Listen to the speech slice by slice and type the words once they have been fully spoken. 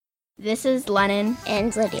This is Lennon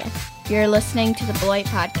and Lydia. You're listening to the Beloit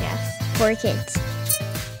Podcast. For kids.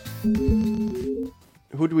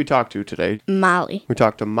 Who did we talk to today? Molly. We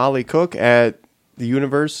talked to Molly Cook at the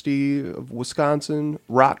University of Wisconsin,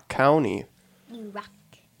 Rock County.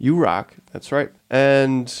 URock, that's right.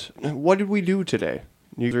 And what did we do today?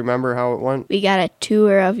 You remember how it went? We got a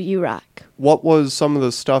tour of URock. What was some of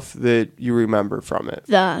the stuff that you remember from it?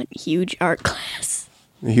 The huge art class.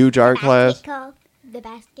 The huge art class? The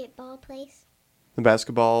basketball place. The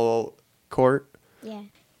basketball court? Yeah.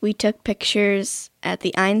 We took pictures at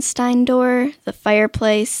the Einstein door, the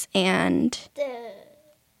fireplace, and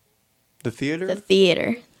The theater? the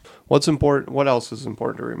theater. What's important? What else is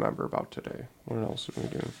important to remember about today? What else did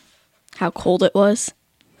we do? How cold it was.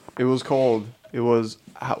 It was cold. It was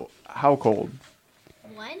how cold?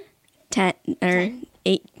 10 or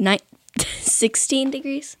 8, 9, 16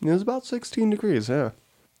 degrees. It was about 16 degrees, yeah.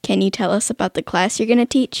 Can you tell us about the class you're going to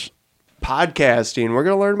teach? Podcasting. We're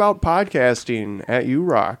going to learn about podcasting at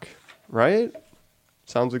URock, right?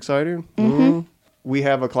 Sounds exciting? Mm-hmm. We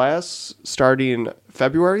have a class starting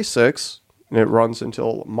February 6th, and it runs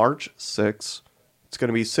until March 6th. It's going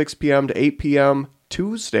to be 6 p.m. to 8 p.m.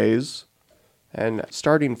 Tuesdays. And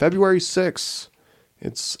starting February 6th,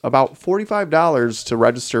 it's about $45 to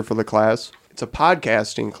register for the class. It's a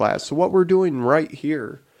podcasting class. So what we're doing right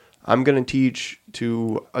here, I'm going to teach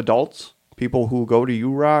to adults, people who go to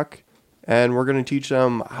URock, and we're going to teach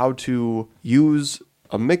them how to use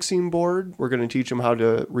a mixing board. We're going to teach them how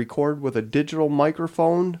to record with a digital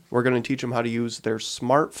microphone. We're going to teach them how to use their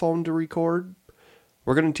smartphone to record.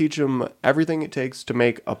 We're going to teach them everything it takes to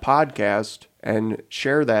make a podcast and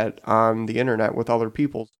share that on the internet with other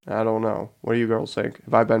people. I don't know. What do you girls think?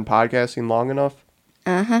 Have I been podcasting long enough?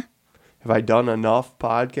 Uh-huh. Have I done enough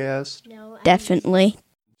podcasts? No. Definitely.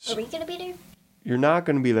 Are we going to be there? You're not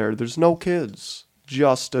going to be there. There's no kids.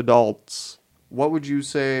 Just adults. What would you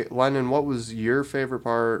say, Lennon, what was your favorite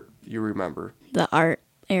part you remember? The art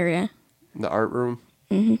area. The art room?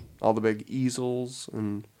 Mm-hmm. All the big easels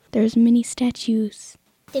and... There's mini statues.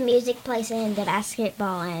 The music place and the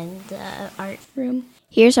basketball and the art room.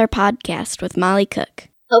 Here's our podcast with Molly Cook.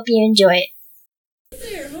 Hope you enjoy it.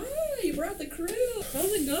 There, hi, you brought the crew.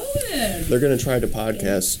 How's it going? They're going to try to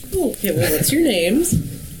podcast. Cool. Okay, well, what's your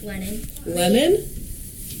names? Lennon. Lennon?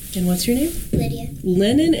 And what's your name? Lydia.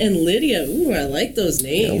 Lennon and Lydia. Ooh, I like those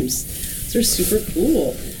names. They're super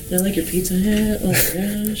cool. And I like your pizza hat. Oh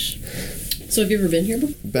my gosh. So have you ever been here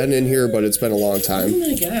before? Been in here, but it's been a long Oh time.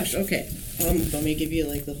 my gosh, okay. Want me to give you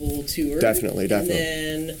like the whole tour? Definitely. And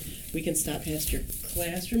then we can stop past your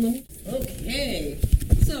classroom. Okay.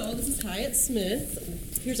 So this is Hyatt Smith.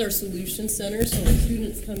 Here's our solution center. So our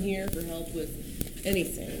students come here for help with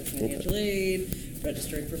anything. Financial aid,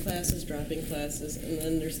 registering for classes, dropping classes, and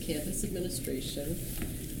then there's campus administration.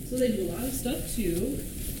 So they do a lot of stuff too.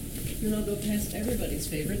 And I'll go past everybody's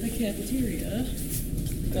favorite, the cafeteria.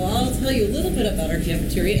 Well, I'll tell you a little bit about our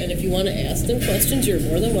cafeteria, and if you want to ask them questions, you're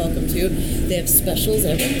more than welcome to. They have specials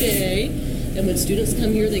every day, and when students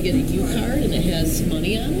come here, they get a U-card, and it has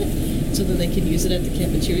money on it, so then they can use it at the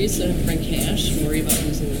cafeteria, so they don't have to bring cash and worry about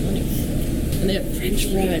losing their money. And they have French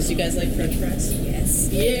fries. You guys like French fries? Yes.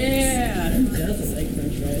 Yeah! Who doesn't like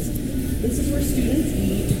French fries? This is where students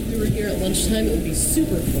eat. If we were here at lunchtime, it would be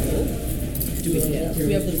super full. We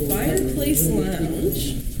have the fireplace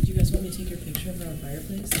lounge. Do you guys want me to take your picture of our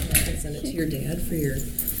fireplace? I can send it to your dad for your...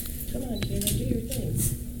 Come on, Kayla, do your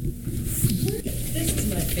things. This is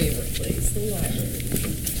my favorite place, the library.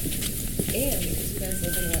 And because you guys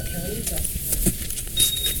live in Rock County,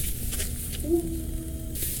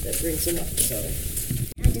 that brings them up, so...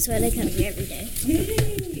 I just want to come here every day.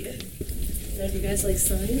 Yay! Now, do you guys like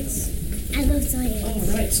science? I love science. All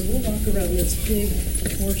right, so we'll walk around this big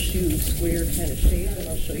horseshoe square kind of shape, and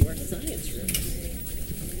I'll show you our science room.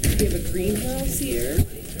 We have a greenhouse here.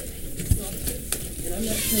 And I'm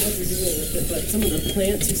not sure what they're doing with it, but some of the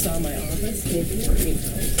plants you saw in my office came from the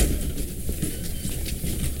greenhouse.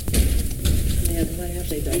 And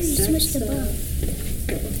they dissect Smush the ball.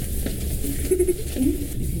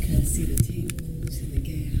 You can kind of see the tables and the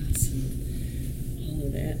gas and all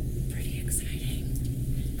of that. Pretty exciting.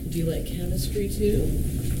 Do you like chemistry too?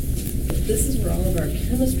 This is where all of our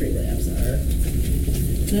chemistry labs are.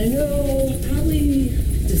 And I know probably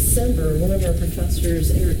December, one of our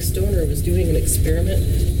professors, Eric Stoner, was doing an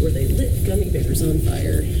experiment where they lit gummy bears on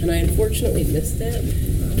fire. And I unfortunately missed that.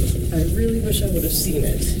 I really wish I would have seen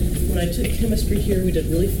it. When I took chemistry here, we did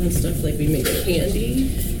really fun stuff like we made candy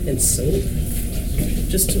and soap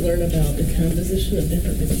just to learn about the composition of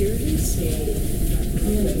different materials.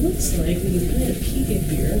 And it looks like we can kind of peek in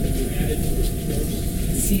here,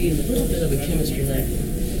 see a little bit of a chemistry lab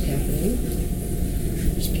happening.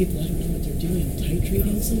 There's people, I don't know what they're doing,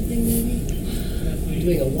 titrating something maybe?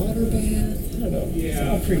 Doing a water bath. I don't know. It's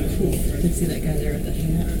all pretty cool. You can see that guy there with the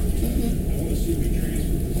hat.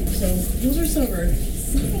 So those are some of our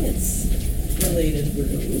science-related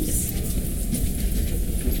rooms.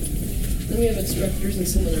 Then we have instructors and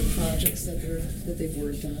some other projects that they've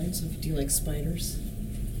worked on. So do you like spiders?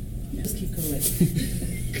 Just keep going.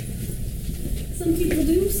 Some people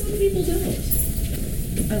do, some people don't.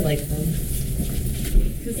 I like them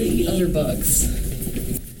because they eat other bugs.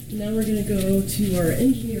 Now we're going to go to our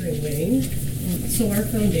engineering wing. So our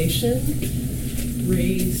foundation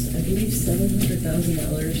raised, I believe,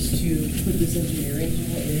 $700,000 to put this engineering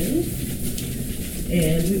hall in.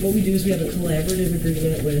 And what we do is we have a collaborative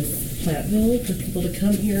agreement with Platteville for people to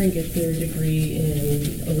come here and get their degree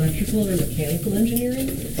in electrical or mechanical engineering.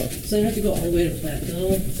 So they don't have to go all the way to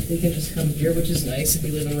Platteville. They can just come here, which is nice. If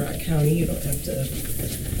you live in Rock County, you don't have to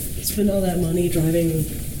spend all that money driving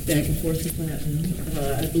back and forth to Platteville.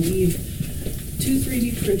 I believe 2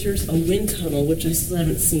 3D printers, a wind tunnel, which I still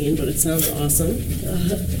haven't seen, but it sounds awesome.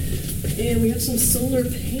 And we have some solar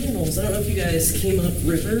panels. I don't know if you guys came up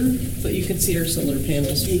river, but you can see our solar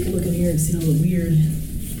panels. You can look in here and see all the weird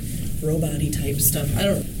robot-y type stuff.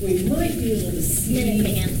 We might be able to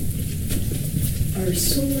see our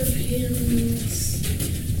solar panels.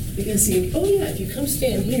 You can see, oh yeah, if you come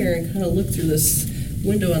stand here and kind of look through this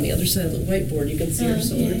window on the other side of the whiteboard, you can see our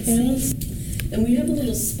solar panels. And we have a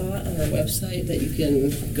little spot on our website that you can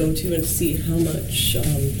go to and see how much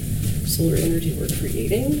solar energy we're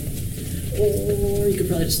creating. Or you could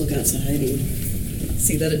probably just look outside and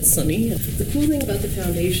see that it's sunny. The cool thing about the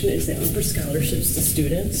foundation is they offer scholarships to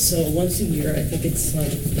students. So once a year, I think it's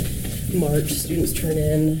March, students turn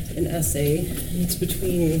in an essay. It's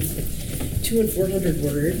between 200 and 400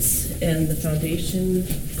 words, and the foundation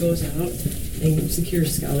goes out and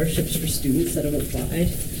secures scholarships for students that have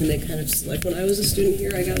applied. And they kind of select. When I was a student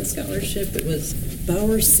here, I got a scholarship. It was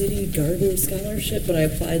Bauer City Garden Scholarship, but I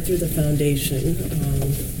applied through the foundation.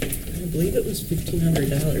 I believe it was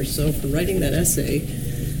 $1,500. So for writing that essay,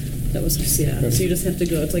 that was, yeah. So you just have to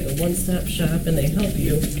go. It's like a one-stop shop, and they help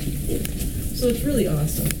you. So it's really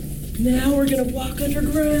awesome. Now we're gonna walk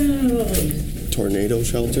underground. Tornado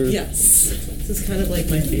shelter? Yes. This is kind of like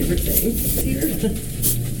my favorite thing here.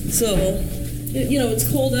 So, you know, it's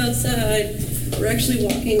cold outside. We're actually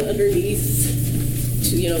walking underneath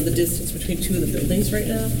the distance between 2 of the buildings right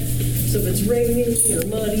now. So if it's raining or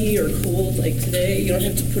muddy or cold like today, you don't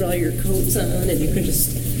have to put all your coats on, and you can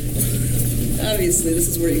just, obviously this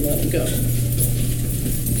is where you want to go.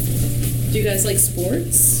 Do you guys like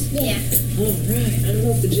sports? Yeah. All right. I don't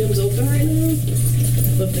know if the gym's open right now,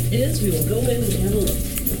 but if it is, we will go in and have a look.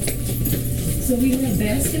 So we have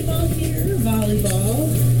basketball here, volleyball.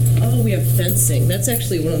 Oh, we have fencing. That's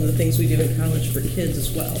actually one of the things we do in college for kids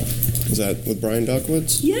as well. Is that with Brian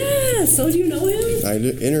Duckwitz? Yeah. So do you know him? I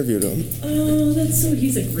interviewed him. Oh,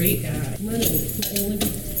 he's a great guy.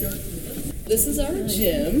 This is our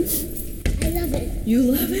gym. I love it. You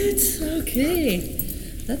love it? Okay.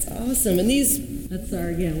 That's awesome. And I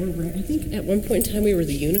think at one point in time we were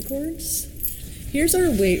the unicorns. Here's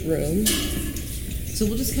our weight room. So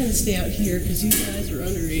we'll just kind of stay out here because you guys are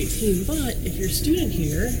under 18. But if you're a student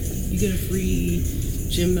here, you get a free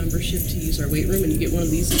gym membership to use our weight room, and you get one of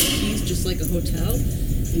these keys just like a hotel,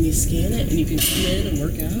 and you scan it and you can come in and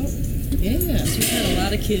work out. Yeah, so we've had a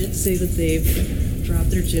lot of kids say that they've dropped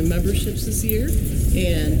their gym memberships this year,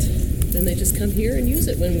 and then they just come here and use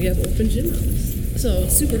it when we have open gym hours. So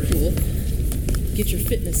it's super cool. Get your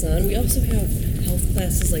fitness on. We also have health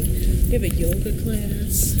classes, like we have a yoga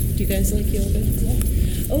class. Do you guys like yoga?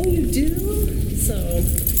 Oh, you do? So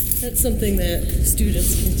that's something that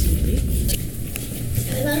students can take.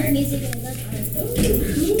 I love music and I love art. Oh,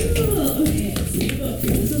 cool. Okay, so you go up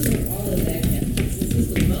here. This is where all of that happens. This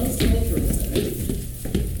is the Wells Cultural Center.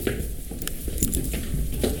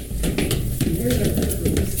 Here's our art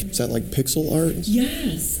rooms. Is that like pixel art?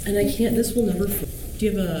 Yes, and this will never. Do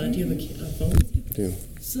you have a phone? I do.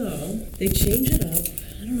 So they change it up.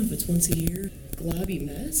 I don't know if it's once a year. Globby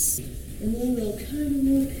mess, and then they'll kind of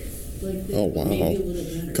look like this. Oh, wow. Maybe a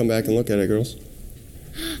little better. Come back and look at it, girls.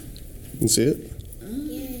 You can see it?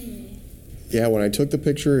 Yeah, when I took the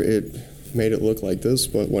picture, it made it look like this,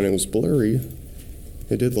 but when it was blurry,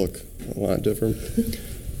 it did look a lot different.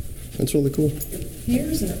 That's really cool.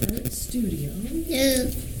 Here's our art studio. Yeah.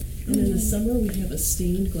 And in the summer, we have a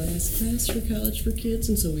stained glass class for college for kids,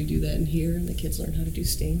 and so we do that in here, and the kids learn how to do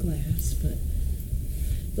stained glass. But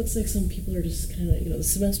looks like some people are just kind of, the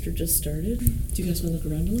semester just started. Do you guys want to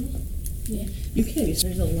look around a little? Yeah. You can.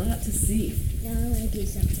 There's a lot to see. Now I want to do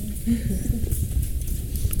something.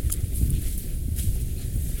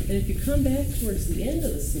 And if you come back towards the end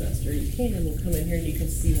of the semester, you can come in here and you can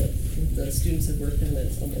see what the students have worked on.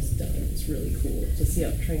 It's almost done. It's really cool to see how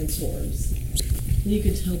it transforms. And you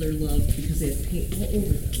can tell they're loved because they have paint all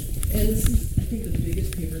over them. And this is, I think, the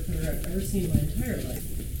biggest paper cutter I've ever seen in my entire life.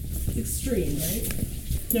 It's extreme, right?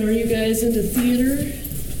 Now, are you guys into theater?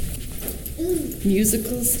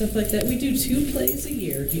 Musicals, stuff like that? We do 2 plays a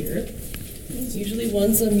year here. Usually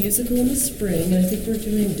one's a musical in the spring. I think we're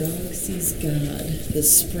doing Dog Sees God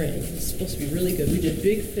this spring. It's supposed to be really good. We did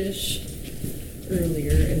Big Fish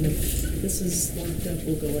earlier, and if this is locked up,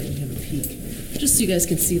 we'll go in and have a peek. Just so you guys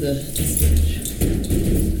can see the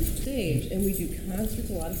stage. And we do concerts.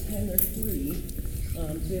 A lot of the time they're free.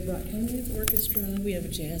 So we have Rock County Youth Orchestra, we have a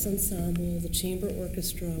jazz ensemble, the chamber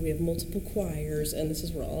orchestra, we have multiple choirs, and this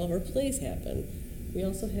is where all of our plays happen. We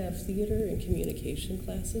also have theater and communication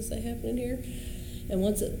classes that happen in here. And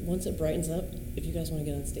once it brightens up, if you guys want to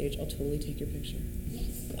get on stage, I'll totally take your picture.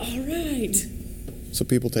 Yes. All right. So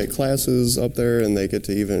people take classes up there, and they get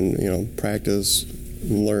to even, practice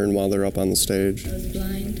and learn while they're up on the stage. I was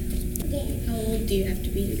blind. How old do you have to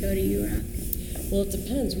be to go to UROC? Well, it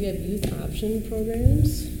depends. We have youth option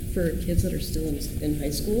programs for kids that are still in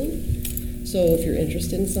high school. So if you're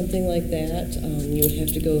interested in something like that, you would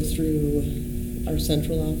have to go through our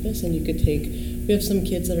central office, and you could we have some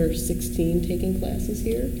kids that are 16 taking classes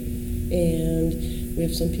here, and we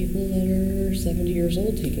have some people that are 70 years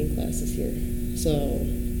old taking classes here. So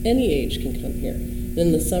any age can come here.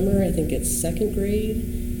 In the summer, I think it's 2nd grade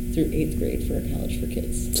through 8th grade for a college for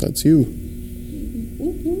kids. So that's you.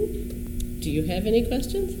 Whoop, whoop. Do you have any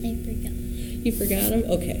questions? I forgot. You forgot them?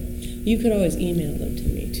 Okay. You could always email them to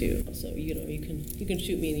me too. So you can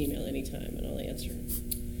shoot me an email anytime and I'll answer.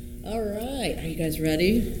 All right. Are you guys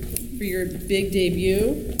ready for your big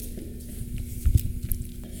debut?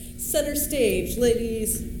 Center stage,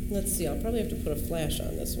 ladies. Let's see. I'll probably have to put a flash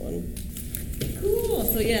on this one. Cool.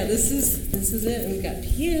 So yeah, this is it. And we've got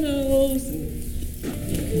pianos, and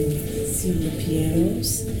you can see all the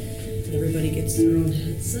pianos. Everybody gets their own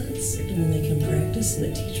headsets, and then they can practice,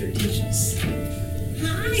 and the teacher teaches.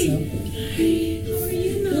 Hi. So, Hi. How are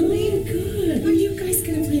you, Mommy? Oh, good. Are you guys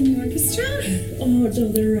going to play in the orchestra? Oh, no,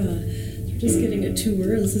 they're just getting a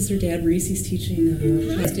tour. This is their dad, Reese. He's teaching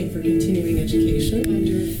testing for continuing education.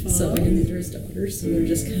 Wonderful. So, and these are his daughters, so they're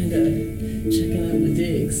just kind of checking out the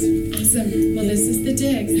digs. Awesome. Well, this is the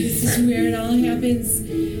Digs. This is where it all happens.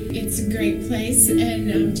 It's a great place,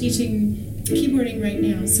 and I'm teaching keyboarding right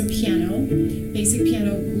now, so piano, basic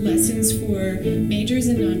piano lessons for majors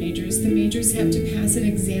and non-majors. The majors have to pass an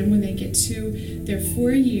exam when they get to their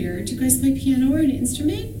 4th year. Do you guys play piano or an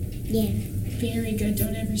instrument? Yeah. Very good.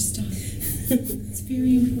 Don't ever stop. It's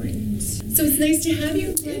very important. So it's nice to have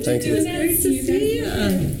you. Thank you. It's great to see you.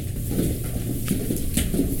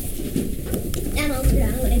 And I'll put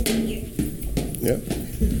out and be here. Yep.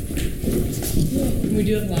 We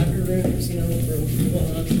do have locker rooms, for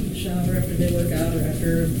shower after they work out or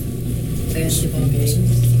after basketball games.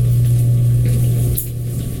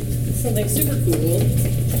 Something super cool.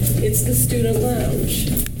 It's the student lounge.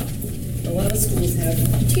 A lot of schools have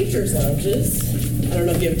teachers' lounges. I don't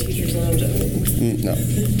know if you have a teacher's lounge at home. No.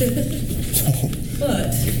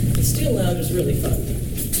 But the student lounge is really fun.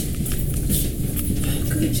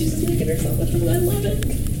 Oh, good, she's making herself at home. I love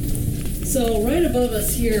it. So right above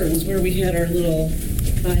us here was where we had our little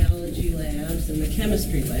biology labs and the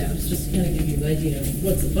chemistry labs, just to kind of give you an idea of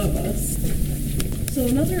what's above us. So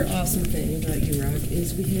another awesome thing about UROC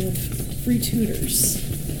is we have free tutors.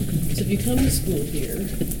 So if you come to school here,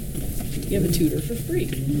 you have a tutor for free.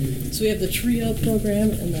 So we have the TRIO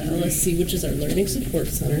program and the LSC, which is our Learning Support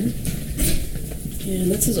Center. And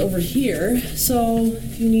this is over here. So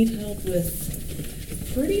if you need help with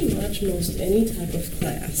pretty much most any type of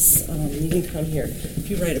class, you can come here. If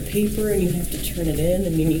you write a paper and you have to turn it in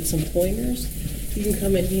and you need some pointers, you can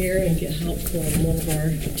come in here and get help from one of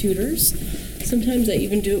our tutors. Sometimes I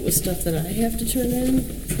even do it with stuff that I have to turn in,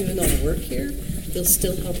 even though I work here. They'll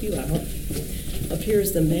still help you out. Up here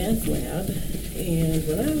is the math lab, and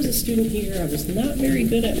when I was a student here, I was not very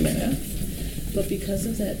good at math, but because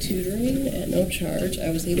of that tutoring at no charge, I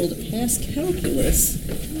was able to pass calculus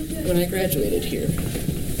when I graduated here.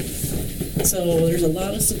 So there's a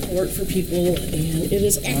lot of support for people, and it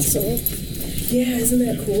is awesome. Yeah, isn't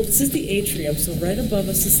that cool? This is the atrium, so right above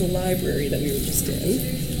us is the library that we were just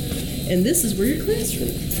in, and this is where your classroom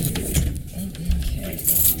is. Okay.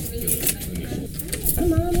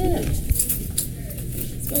 Come on in.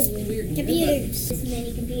 A little weird. Computers. This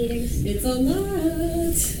many computers. It's a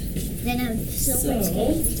lot. Then I'm so much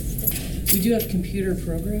space. We do have computer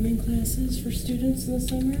programming classes for students in the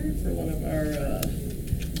summer for one of our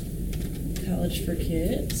College for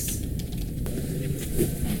Kids.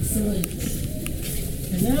 Excellent.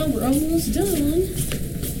 And now we're almost done.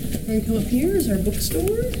 We're gonna come up here is our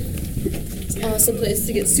bookstore. It's an awesome place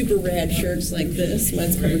to get super rad shirts like this.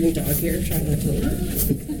 Mine's covered in dog hair, trying not to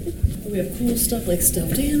look. We have cool stuff like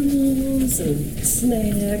stuffed animals and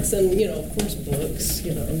snacks and, you know, of course, books.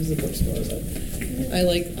 You know, it's a bookstore, so I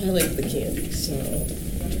like the candy, so.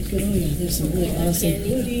 But, oh yeah, there's some really awesome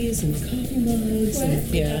hoodies and coffee mugs. And,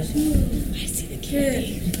 yeah, I see the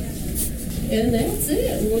candy. And that's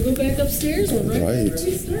it. We'll go back upstairs. We're right where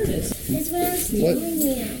we started. That's what I was What? doing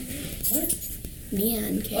now. What?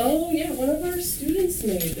 Neon kid. Oh yeah, one of our students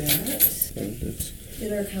made that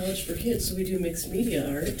in our College for Kids. So we do mixed media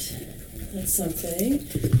art. That's something.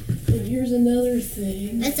 And here's another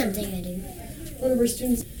thing. That's something I do. One of our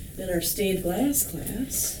students in our stained glass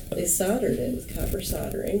class, they soldered it with copper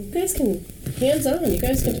soldering. You guys can, hands-on, you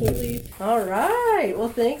guys can totally... All right, well,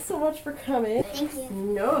 thanks so much for coming. Thank you.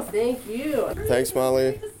 No, thank you. Thanks,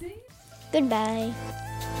 Molly. Goodbye.